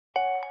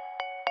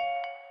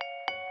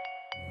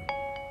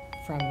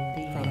from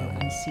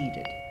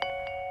UNCEDED.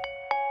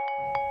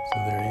 So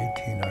there are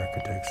 18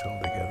 architects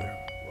altogether.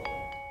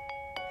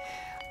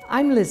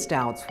 I'm Liz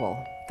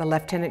Dowdeswell, the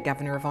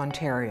Lieutenant-Governor of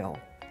Ontario,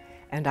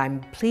 and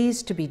I'm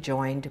pleased to be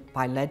joined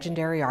by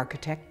legendary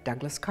architect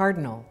Douglas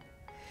Cardinal.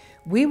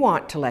 We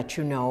want to let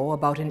you know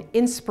about an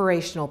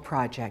inspirational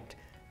project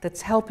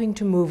that's helping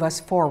to move us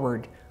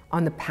forward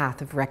on the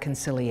path of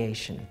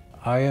reconciliation.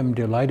 I am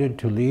delighted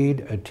to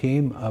lead a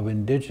team of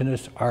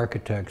Indigenous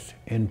architects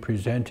in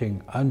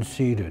presenting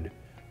UNCEDED,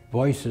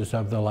 Voices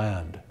of the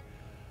Land,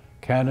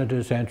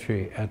 Canada's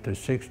entry at the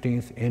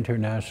 16th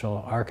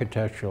International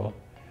Architectural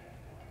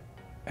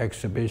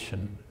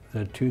Exhibition,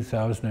 the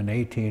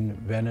 2018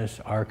 Venice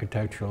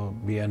Architecture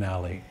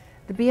Biennale.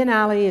 The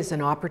Biennale is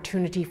an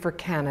opportunity for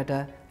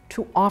Canada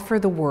to offer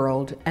the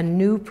world a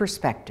new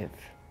perspective.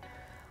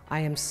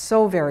 I am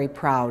so very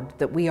proud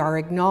that we are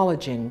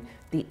acknowledging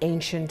the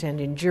ancient and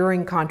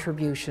enduring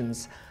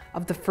contributions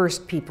of the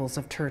First Peoples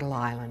of Turtle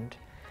Island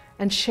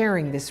and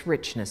sharing this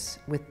richness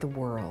with the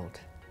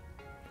world.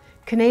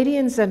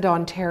 Canadians and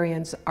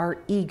Ontarians are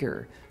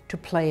eager to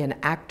play an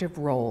active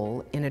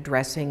role in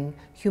addressing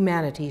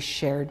humanity's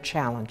shared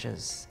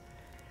challenges.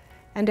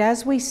 And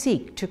as we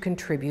seek to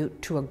contribute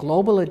to a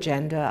global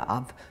agenda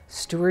of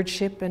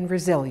stewardship and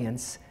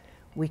resilience,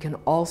 we can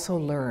also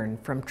learn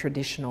from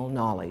traditional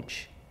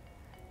knowledge.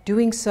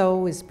 Doing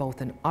so is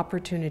both an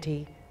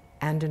opportunity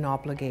and an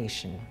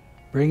obligation.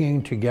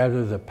 Bringing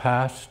together the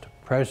past,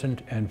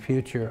 present, and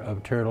future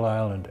of Turtle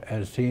Island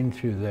as seen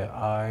through the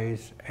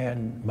eyes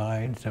and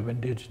minds of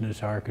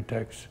Indigenous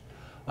architects,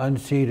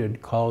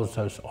 UNCEDED calls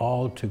us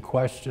all to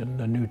question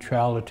the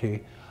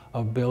neutrality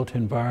of built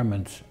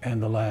environments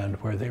and the land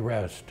where they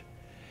rest.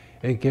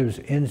 It gives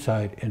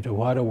insight into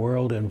what a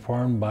world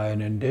informed by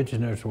an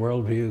Indigenous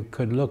worldview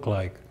could look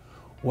like,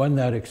 one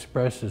that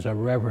expresses a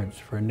reverence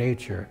for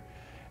nature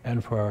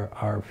and for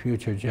our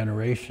future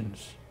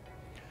generations.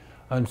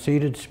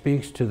 UNCEDED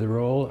speaks to the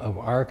role of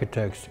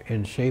architects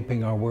in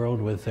shaping our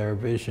world with their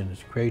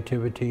visions,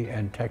 creativity,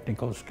 and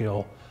technical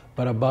skill,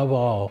 but above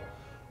all,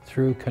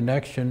 through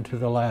connection to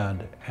the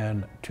land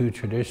and to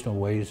traditional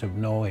ways of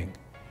knowing.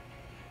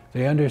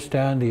 They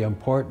understand the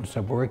importance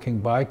of working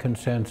by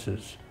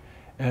consensus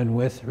and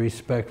with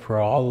respect for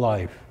all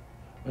life,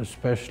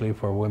 especially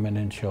for women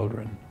and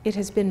children. It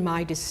has been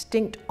my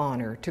distinct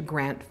honor to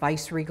grant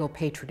vice-regal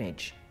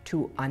patronage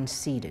to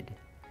UNCEDED.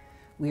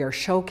 We are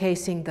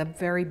showcasing the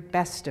very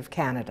best of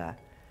Canada,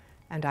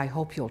 and I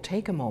hope you'll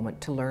take a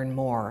moment to learn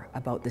more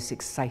about this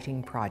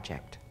exciting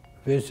project.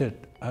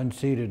 Visit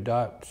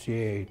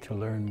unceded.ca to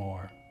learn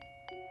more.